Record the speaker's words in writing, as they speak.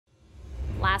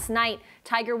last night,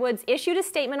 Tiger Woods issued a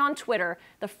statement on Twitter,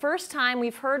 the first time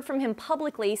we've heard from him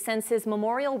publicly since his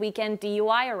Memorial Weekend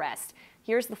DUI arrest.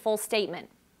 Here's the full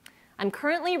statement. I'm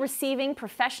currently receiving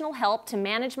professional help to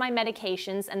manage my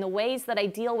medications and the ways that I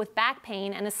deal with back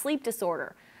pain and a sleep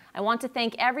disorder. I want to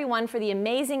thank everyone for the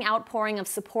amazing outpouring of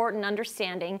support and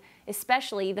understanding,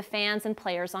 especially the fans and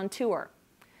players on tour.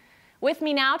 With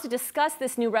me now to discuss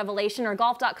this new revelation are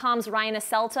Golf.com's Ryan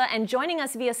Asselta, and joining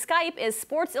us via Skype is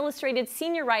Sports Illustrated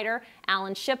senior writer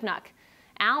Alan Shipnuck.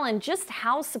 Alan, just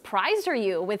how surprised are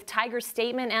you with Tiger's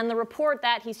statement and the report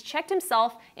that he's checked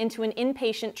himself into an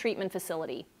inpatient treatment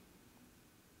facility?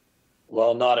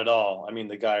 Well, not at all. I mean,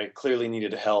 the guy clearly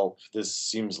needed help. This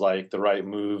seems like the right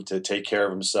move to take care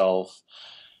of himself.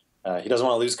 He doesn't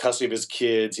want to lose custody of his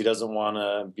kids. He doesn't want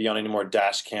to be on any more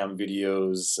dash cam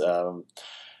videos.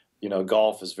 You know,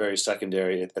 golf is very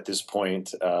secondary at this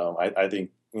point. I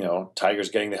think, you know, Tiger's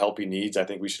getting the help he needs. I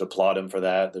think we should applaud him for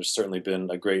that. There's certainly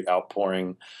been a great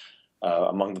outpouring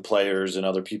among the players and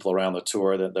other people around the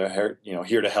tour that they're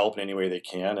here to help in any way they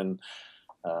can. And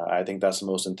I think that's the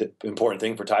most important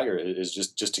thing for Tiger is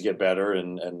just to get better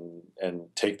and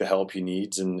take the help he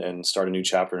needs and start a new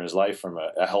chapter in his life from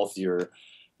a healthier,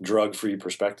 drug-free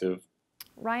perspective.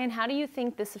 Ryan, how do you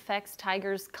think this affects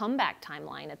Tiger's comeback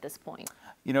timeline at this point?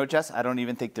 You know, Jess, I don't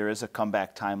even think there is a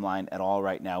comeback timeline at all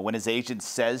right now. When his agent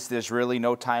says there's really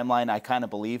no timeline, I kind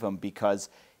of believe him because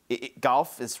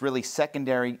golf is really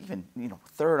secondary, even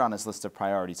third on his list of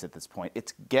priorities at this point.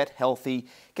 It's get healthy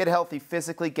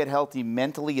physically, get healthy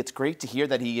mentally. It's great to hear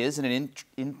that he is in an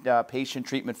inpatient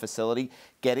treatment facility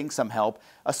getting some help,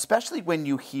 especially when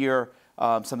you hear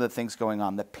some of the things going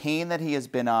on. The pain that he has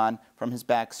been on from his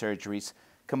back surgeries,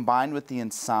 combined with the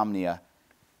insomnia.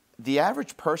 The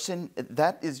average person,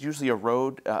 that is usually a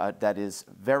road that is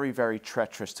very, very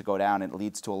treacherous to go down. It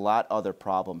leads to a lot of other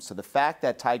problems. So the fact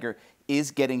that Tiger is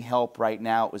getting help right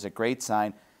now was a great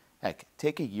sign. Heck,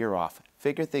 take a year off,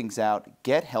 figure things out,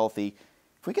 get healthy.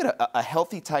 If we get a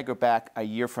healthy Tiger back a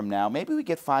year from now, maybe we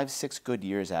get 5-6 good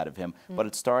years out of him. But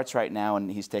it starts right now,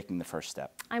 and he's taking the first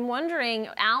step. I'm wondering,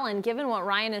 Alan, given what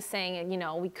Ryan is saying,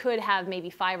 we could have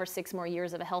maybe 5 or 6 more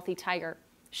years of a healthy Tiger.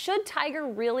 Should Tiger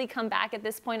really come back at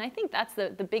this point? I think that's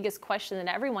the biggest question that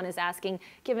everyone is asking,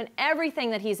 given everything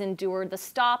that he's endured, the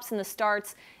stops and the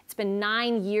starts. It's been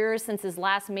 9 years since his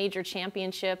last major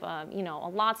championship. A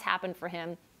lot's happened for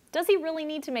him. Does he really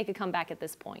need to make a comeback at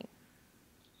this point?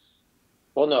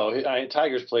 Well, no.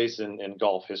 Tiger's place in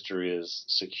golf history is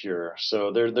secure,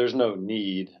 so there's no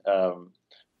need,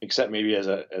 except maybe as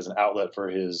an outlet for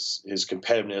his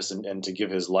competitiveness and to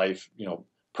give his life,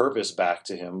 purpose back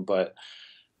to him. But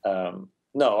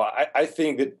no, I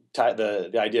think that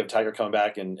the idea of Tiger coming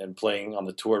back and playing on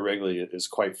the tour regularly is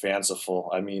quite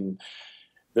fanciful. I mean,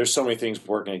 there's so many things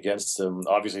working against him.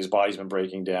 Obviously, his body's been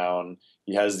breaking down.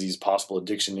 He has these possible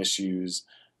addiction issues.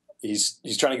 He's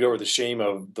trying to get over the shame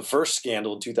of the first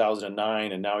scandal in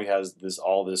 2009, and now he has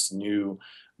all this new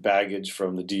baggage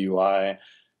from the DUI.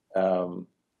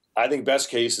 I think best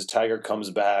case is Tiger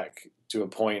comes back to a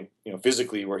point,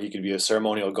 physically where he could be a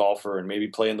ceremonial golfer and maybe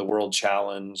play in the World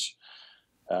Challenge,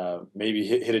 maybe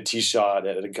hit a tee shot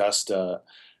at Augusta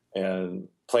and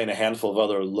play in a handful of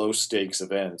other low stakes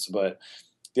events. But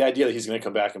the idea that he's going to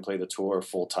come back and play the tour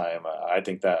full time, I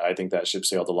think that ship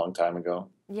sailed a long time ago.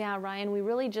 Yeah, Ryan, we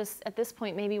really just at this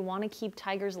point maybe want to keep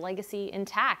Tiger's legacy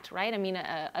intact, right? I mean,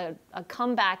 a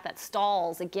comeback that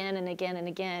stalls again and again and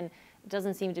again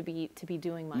doesn't seem to be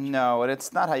doing much. No, and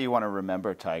it's not how you want to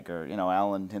remember Tiger.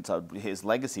 Alan hints out his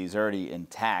legacy is already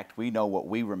intact. We know what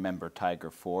we remember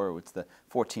Tiger for. It's the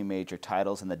 14 major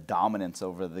titles and the dominance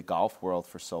over the golf world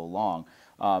for so long.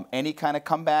 Any kind of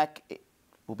comeback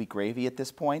will be gravy at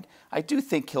this point. I do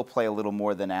think he'll play a little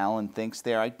more than Alan thinks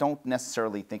there. I don't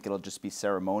necessarily think it'll just be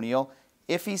ceremonial.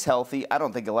 If he's healthy, I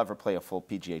don't think he'll ever play a full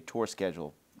PGA Tour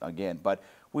schedule again, but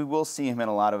we will see him in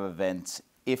a lot of events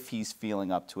if he's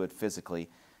feeling up to it physically.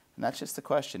 And that's just the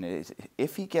question.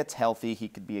 If he gets healthy, he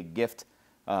could be a gift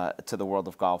to the world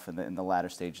of golf in the latter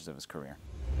stages of his career.